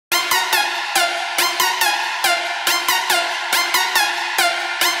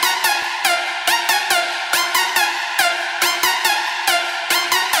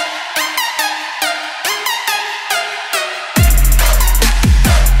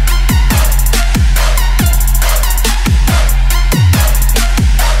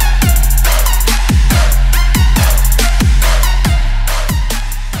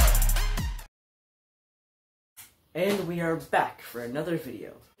are back for another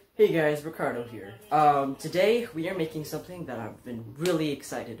video. Hey guys, Ricardo here. Today we are making something that I've been really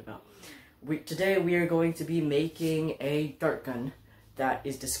excited about. Today we are going to be making a dart gun that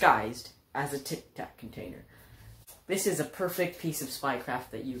is disguised as a TIC-TAC container. This is a perfect piece of spycraft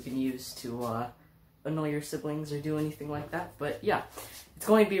that you can use to annoy your siblings or do anything like that. But yeah, it's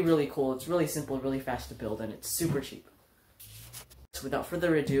going to be really cool. It's really simple, really fast to build, and it's super cheap. So without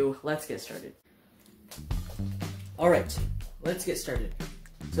further ado, let's get started. Alright, let's get started.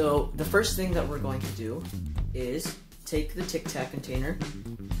 So the first thing that we're going to do is take the TIC-TAC container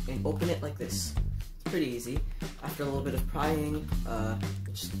and open it like this. It's pretty easy. After a little bit of prying,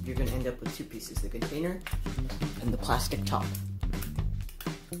 you're going to end up with two pieces, the container and the plastic top.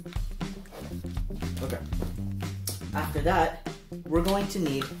 Okay. After that, we're going to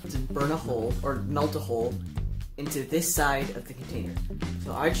need to burn a hole, or melt a hole, into this side of the container.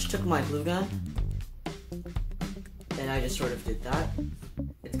 So I just took my glue gun, and I just sort of did that.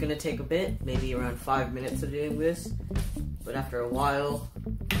 It's gonna take a bit, maybe around 5 minutes of doing this, but after a while,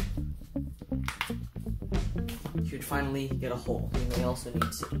 you should finally get a hole. You may also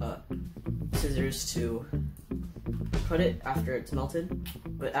need scissors to cut it after it's melted,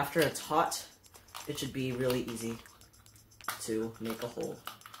 but after it's hot, it should be really easy to make a hole.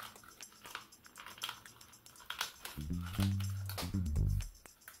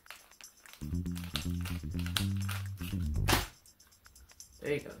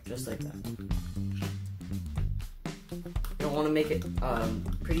 There you go, just like that. You don't want to make it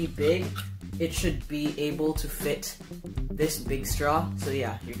pretty big. It should be able to fit this big straw, so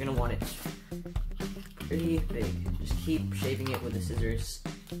yeah, you're gonna want it pretty big. Just keep shaving it with the scissors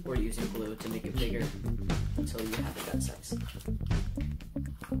or using glue to make it bigger until you have it that size.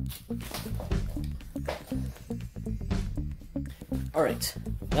 Alright,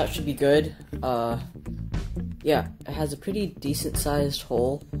 that should be good. Yeah, it has a pretty decent sized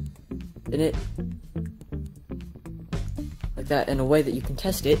hole in it. Like that, and a way that you can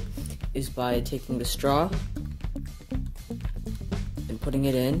test it is by taking the straw and putting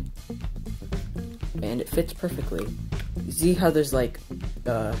it in, and it fits perfectly. You see how there's like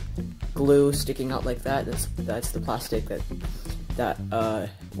glue sticking out like that? That's the plastic that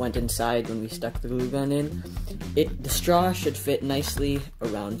went inside when we stuck the glue gun in. The straw should fit nicely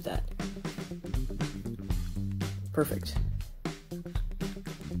around that. Perfect.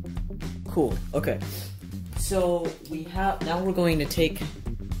 Cool. Okay. So now we're going to take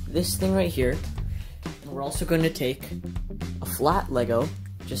this thing right here, and we're also going to take a flat Lego,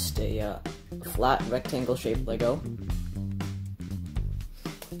 just a flat rectangle shaped Lego.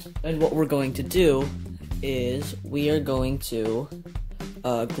 And what we're going to do is we are going to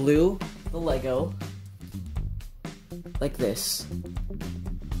glue the Lego like this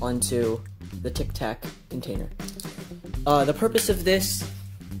onto the TIC-TAC container. The purpose of this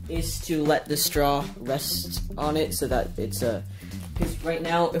is to let the straw rest on it so that it's because right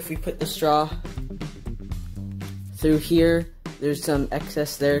now if we put the straw through here, there's some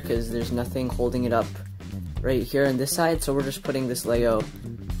excess there because there's nothing holding it up right here on this side, so we're just putting this Lego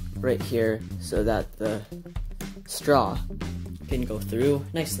right here so that the straw can go through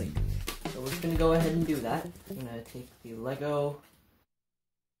nicely. So we're just going to go ahead and do that. I'm going to take the Lego,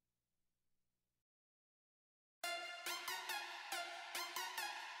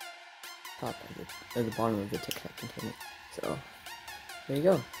 top of the bottom of the TIC-TAC container. So there you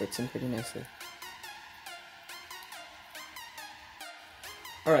go, fits in pretty nicely.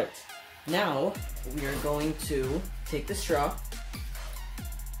 Alright, now we are going to take the straw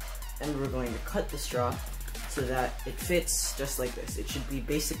and we're going to cut the straw so that it fits just like this. It should be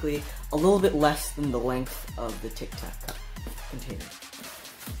basically a little bit less than the length of the TIC-TAC container. So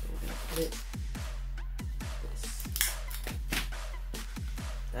we're going to cut it.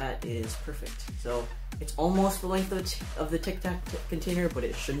 That is perfect. So it's almost the length of the TIC-TAC container, but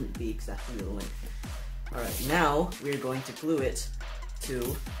it shouldn't be exactly the length. Alright, now we're going to glue it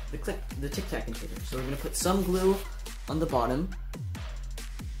to the TIC-TAC container. So we're going to put some glue on the bottom,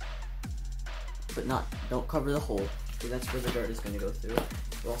 but don't cover the hole, because that's where the dart is going to go through.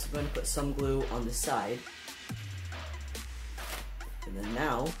 We're also going to put some glue on the side. And then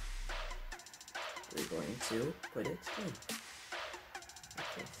now we're going to put it in.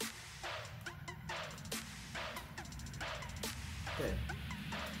 Good.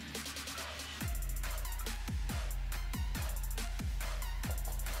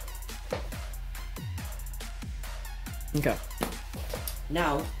 Okay.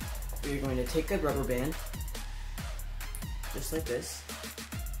 Now we're going to take a rubber band, just like this.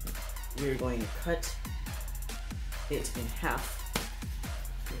 We're going to cut it in half.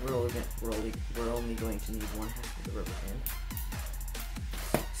 we're only going to need 1/2 of the rubber band.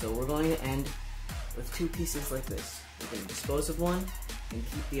 So we're going to end with 2 pieces like this. We're going to dispose of one and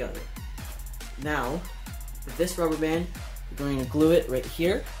keep the other. Now, with this rubber band, we're going to glue it right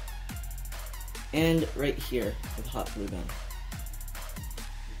here and right here with hot glue gun.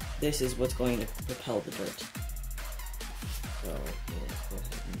 This is what's going to propel the dirt. So we'll go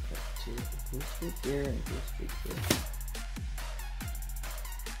ahead and put 2 glue streak here and glue streak here.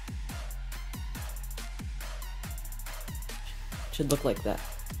 Should look like that.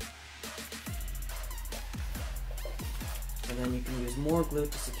 And then you can use more glue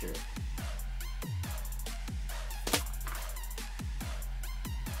to secure it.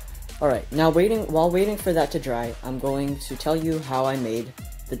 Alright, now while waiting for that to dry, I'm going to tell you how I made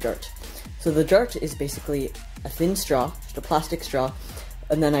the dart. So the dart is basically a thin straw, just a plastic straw,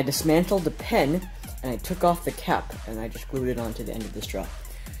 and then I dismantled the pen, and I took off the cap, and I just glued it onto the end of the straw.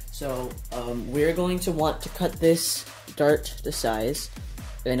 So we're going to want to cut this dart to size,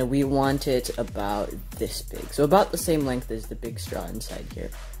 and we want it about this big. So about the same length as the big straw inside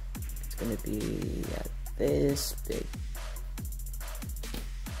here. It's going to be this big.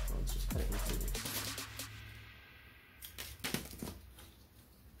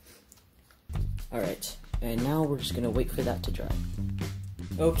 Alright, and now we're just gonna wait for that to dry.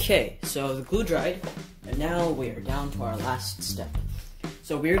 Okay, so the glue dried, and now we are down to our last step.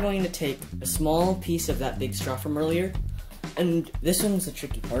 So we're going to take a small piece of that big straw from earlier, and this one's the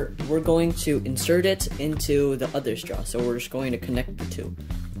tricky part. We're going to insert it into the other straw, so we're just going to connect the 2.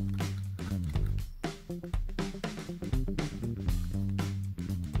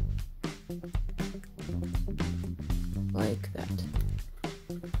 Like that.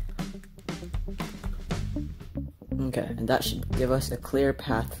 Okay, and that should give us a clear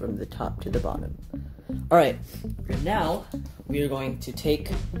path from the top to the bottom. Alright, now we are going to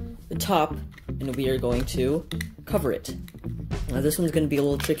take the top and we are going to cover it. Now this one's going to be a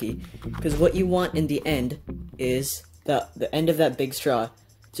little tricky, because what you want in the end is the end of that big straw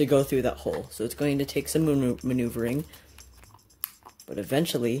to go through that hole. So it's going to take some maneuvering, but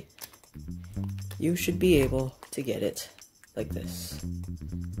eventually you should be able to get it like this.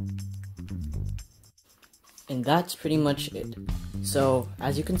 And that's pretty much it. So,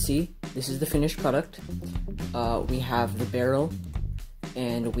 as you can see, this is the finished product. We have the barrel,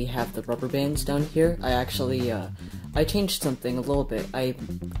 and we have the rubber bands down here. I actually, I changed something a little bit. I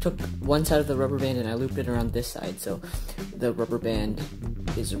took one side of the rubber band and I looped it around this side, so the rubber band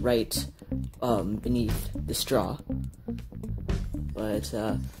is right beneath the straw. But,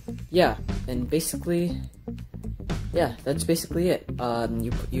 yeah, and basically, yeah, that's basically it.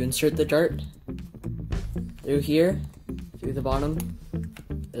 You insert the dart through here, through the bottom,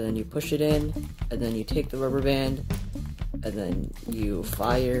 and then you push it in, and then you take the rubber band, and then you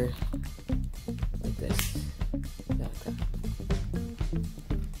fire like this.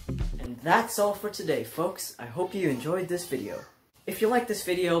 And that's all for today, folks. I hope you enjoyed this video. If you like this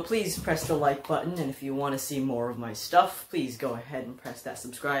video, please press the like button, and if you want to see more of my stuff, please go ahead and press that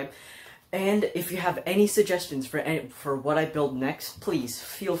subscribe. And if you have any suggestions for what I build next, please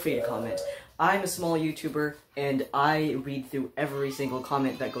feel free to comment. I'm a small YouTuber, and I read through every single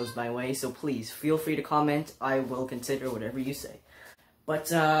comment that goes my way, so please feel free to comment. I will consider whatever you say.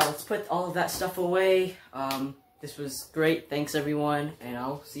 But let's put all of that stuff away. This was great. Thanks, everyone, and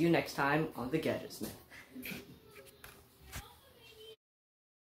I'll see you next time on the Gadgetsmith.